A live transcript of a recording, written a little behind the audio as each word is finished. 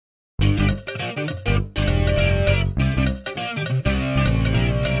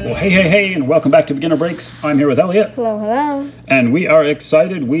Hey, and welcome back to Beginner Breaks. I'm here with Elliot. Hello, hello. And we are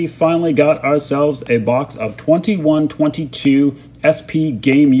excited. We finally got ourselves a box of 21-22 SP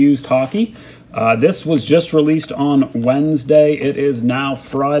Game Used Hockey. This was just released on Wednesday. It is now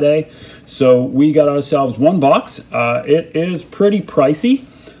Friday. So we got ourselves one box. It is pretty pricey.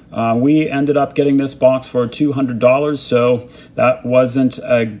 We ended up getting this box for $200, so that wasn't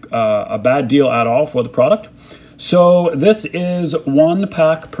a bad deal at all for the product. So this is 1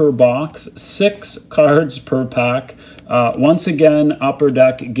 pack per box, 6 cards per pack. Once again, Upper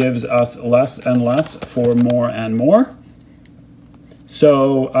Deck gives us less and less for more and more.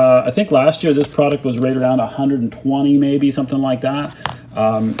 So I think last year this product was right around 120, maybe something like that.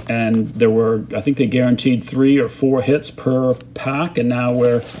 And there were, I think they guaranteed 3 or 4 hits per pack, and now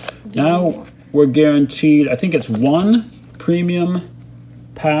we're guaranteed, I think it's 1 premium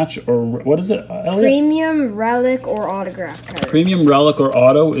patch, or what is it, Elliot? Premium, relic, or autograph card. Premium, relic, or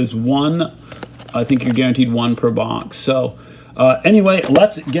auto is 1. I think you're guaranteed 1 per box. So anyway,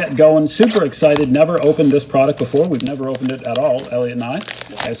 let's get going. Super excited. Never opened this product before. We've never opened it at all, Elliot and I.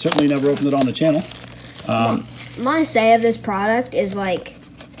 I've certainly never opened it on the channel. My say of this product is like,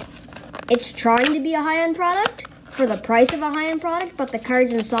 it's trying to be a high-end product for the price of a high-end product, but the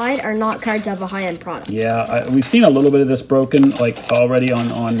cards inside are not cards of a high-end product. Yeah, we've seen a little bit of this broken like already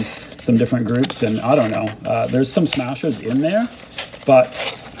on some different groups, and I don't know. There's some smashers in there, but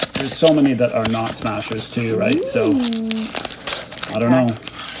there's so many that are not smashers too, right? So I don't know.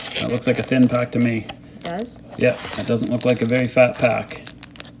 That looks like a thin pack to me. It does? Yeah, it doesn't look like a very fat pack.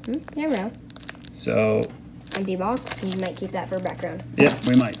 Never know. So Empty box, and you might keep that for background. yeah,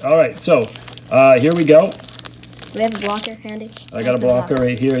 we might. All right, so here we go. Do we have a blocker handy? I got a blocker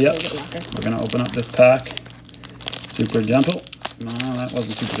right here. Yep. We're gonna open up this pack. Super gentle. No, that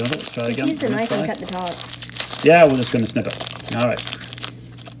wasn't super gentle. Let's try again. Use the knife and cut the top. Yeah, we're just gonna snip it. All right.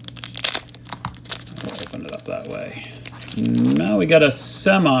 We'll open it up that way. Now we got a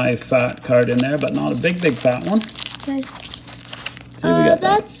semi-fat card in there, but not a big fat one. Nice. See, we got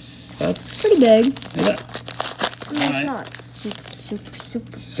that's pretty big. Yeah. It's Right. not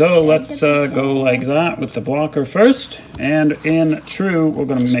super. So let's go like that with the blocker first. And in true, we're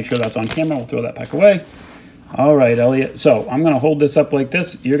going to make sure that's on camera. We'll throw that pack away. All right, Elliot. So I'm going to hold this up like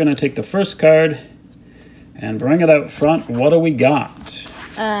this. You're going to take the first card and bring it out front. What do we got?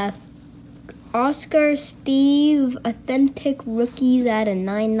 Oscar Steve Authentic Rookies at a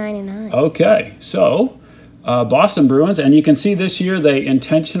 $9.99. Okay, so Boston Bruins, and you can see this year they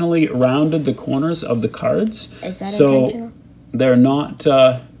intentionally rounded the corners of the cards. Is that so intentional? They're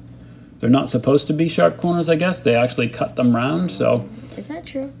not supposed to be sharp corners, I guess. They actually cut them round. So Is that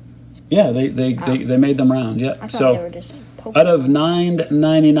true? yeah, they made them round. Yeah. I thought So they were just out of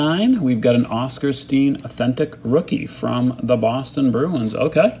 $9.99, we've got an Oscar Steen Authentic Rookie from the Boston Bruins.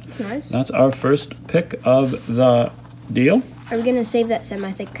 Okay, That's nice. that's our first pick of the deal. Are we gonna save that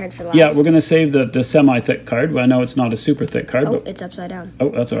semi-thick card for last? Yeah, we're gonna save the semi-thick card. I know it's not a super thick card, Oh, but it's upside down. oh,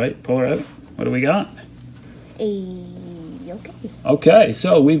 that's all right. Pull her out. What do we got? Okay. Okay,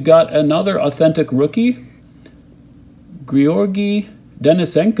 so we've got another Authentic Rookie, Georgi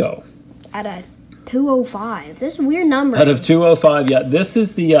Denisenko. At a 205. This is a weird number. Out of 205, yeah. This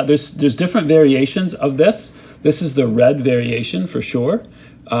is the, there's different variations of this. This is the red variation for sure.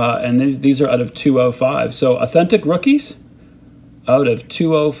 And these are out of 205. So Authentic Rookies out of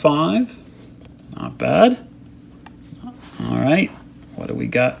 205. Not bad. All right. What do we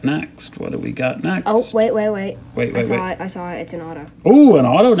got next? What do we got next? Oh, wait. Wait. I saw it. It's an auto. Ooh, an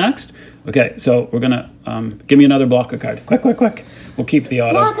auto next? Okay, so we're going to, give me another blocker card. Quick. We'll keep the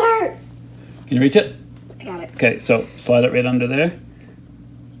auto. Blocker! Can you reach it? I got it. Okay, so slide it right under there.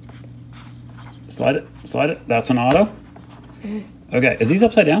 Slide it. That's an auto. Okay, is these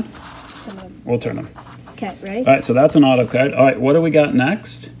upside down? Some of them. We'll turn them. Okay, ready? All right, so that's an auto card. All right, what do we got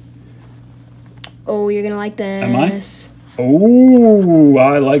next? Oh, you're gonna like this. Am I? Ooh,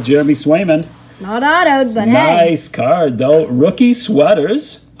 I like Jeremy Swayman. Not autoed, but hey. Nice card, though. Rookie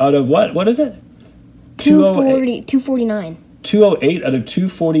sweaters out of what? What is it? 249. 208 out of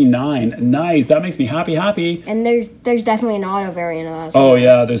 249. Nice. That makes me happy. And there's definitely an auto variant of that. Oh,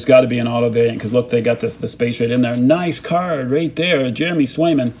 yeah, there's got to be an auto variant because, look, they got the space right in there. Nice card right there. Jeremy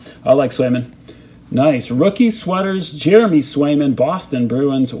Swayman. I like Swayman. Nice. Rookie sweaters, Jeremy Swayman, Boston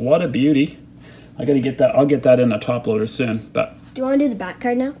Bruins. What a beauty. I got to get that. I'll get that in the top loader soon. But do you want to do the back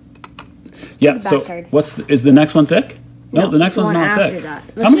card now? yeah, so card. Is the next one thick? No, the next the one's one not after thick. that.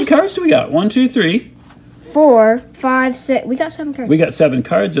 How many cards do we got? 1, 2, 3. 4, 5, 6. We got 7 cards. We got 7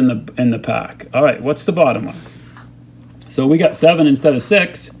 cards in the pack. All right, what's the bottom one? So we got 7 instead of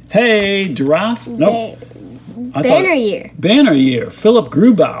 6. Hey, giraffe. Nope. Banner year. Banner year. Philip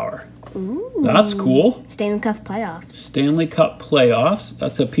Grubauer. Ooh. That's cool. Stanley Cup playoffs. Stanley Cup playoffs.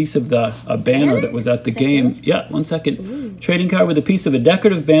 That's a piece of a banner that was at the game. Yeah, 1 second. Ooh. Trading card with a piece of a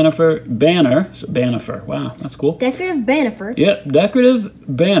decorative banner. Wow, that's cool. Decorative banner. Yep, decorative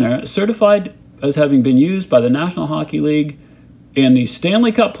banner certified as having been used by the National Hockey League in the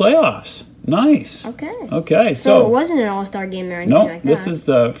Stanley Cup playoffs. Nice. Okay. Okay, so it wasn't an all-star game or anything like that. No, this is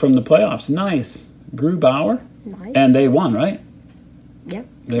from the playoffs. Nice. Grubauer. Nice. And they won, right? Yep,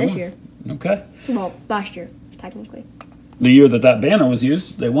 this year. Okay. Well, last year, technically. The year that banner was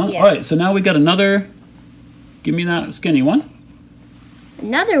used, they won. Yeah. All right, so now we got another. Give me that skinny one.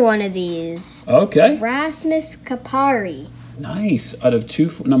 Another one of these. Okay. Rasmus Kapari. Nice. Out of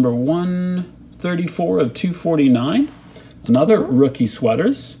number 134 of 249. Another rookie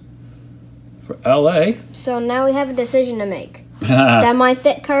sweaters for LA. So now we have a decision to make.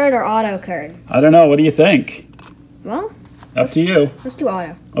 Semi-thick card or auto card? I don't know. What do you think? Well, up to you. Let's do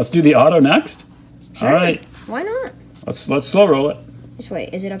auto. Let's do the auto next. Sure. All right. Why not? Let's slow roll it. Just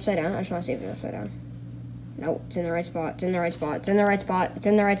wait. Is it upside down? I just want to see if it's upside down. No, it's in the right spot. It's in the right spot. It's in the right spot. It's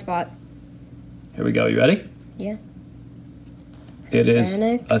in the right spot. Here we go. You ready? Yeah. It is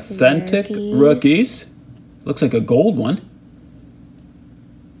authentic rookies. Looks like a gold one.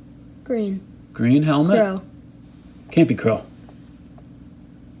 Green. Green helmet. Crow. Can't be Crow.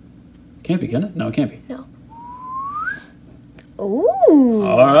 Can't be, can it? No, it can't be. No. Ooh.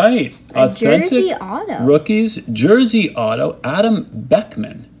 All right. Authentic jersey auto. Rookies jersey auto. Adam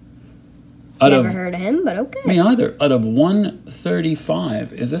Beckman. Never heard of him, but okay. Me either. Out of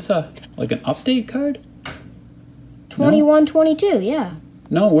 135. Is this like an update card? 21-22, yeah.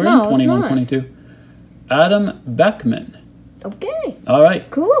 No, we're in 21-22. Adam Beckman. Okay. All right.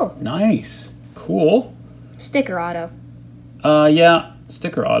 Cool. Nice. Cool. Sticker auto. Yeah,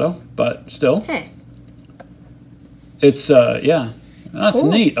 sticker auto, but still. Hey. It's, yeah. That's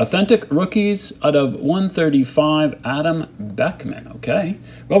cool. Neat. Authentic rookies out of 135, Adam Beckman. Okay.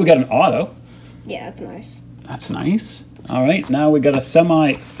 Well, we got an auto. Yeah, that's nice. That's nice. All right. Now we got a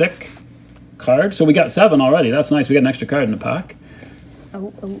semi-thick card. So we got 7 already. That's nice. We got an extra card in the pack.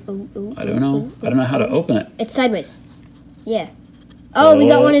 Oh. I don't know. I don't know how to open it. It's sideways. Yeah. Oh, we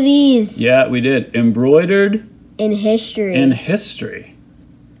got one of these. Yeah, we did. Embroidered. In history. In history.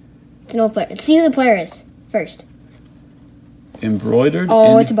 It's an old player. Let's see who the player is first. Embroidered.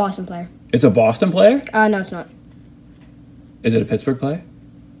 Oh, it's a Boston player. It's a Boston player? No, it's not. Is it a Pittsburgh player?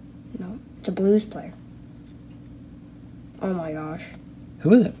 No, it's a Blues player. Oh my gosh.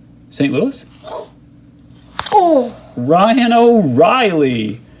 Who is it? St. Louis? Oh! Ryan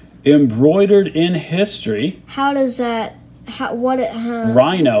O'Reilly. Embroidered in history. How does that...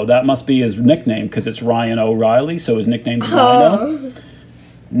 Rhino. That must be his nickname because it's Ryan O'Reilly, so his nickname's Rhino.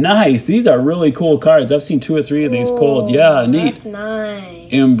 Nice. These are really cool cards. I've seen 2 or 3 of these pulled. Yeah, neat. That's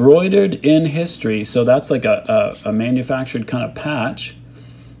nice. Embroidered in history. So that's like a manufactured kind of patch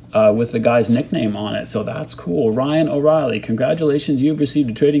with the guy's nickname on it. So that's cool. Ryan O'Reilly, congratulations. You've received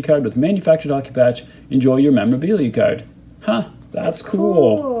a trading card with manufactured hockey patch. Enjoy your memorabilia card. Huh. That's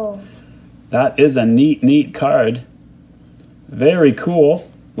cool. That is a neat card. Very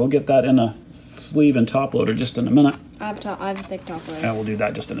cool. We'll get that in a sleeve and top loader just in a minute. I have a thick top loader. And we'll do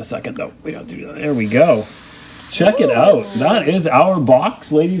that just in a second, though. We gotta do that. There we go. Check it out. That is our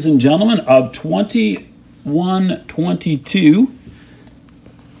box, ladies and gentlemen, of 21-22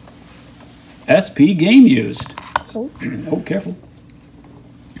 SP game used. Oh, careful.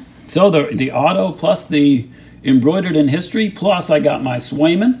 So the auto plus the embroidered in history, plus I got my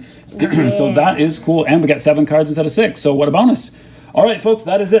Swayman. So that is cool. And we got 7 cards instead of 6. So what a bonus. All right, folks,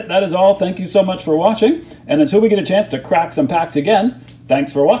 that is it. That is all. Thank you so much for watching. And until we get a chance to crack some packs again,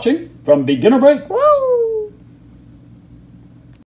 thanks for watching from Beginner Break.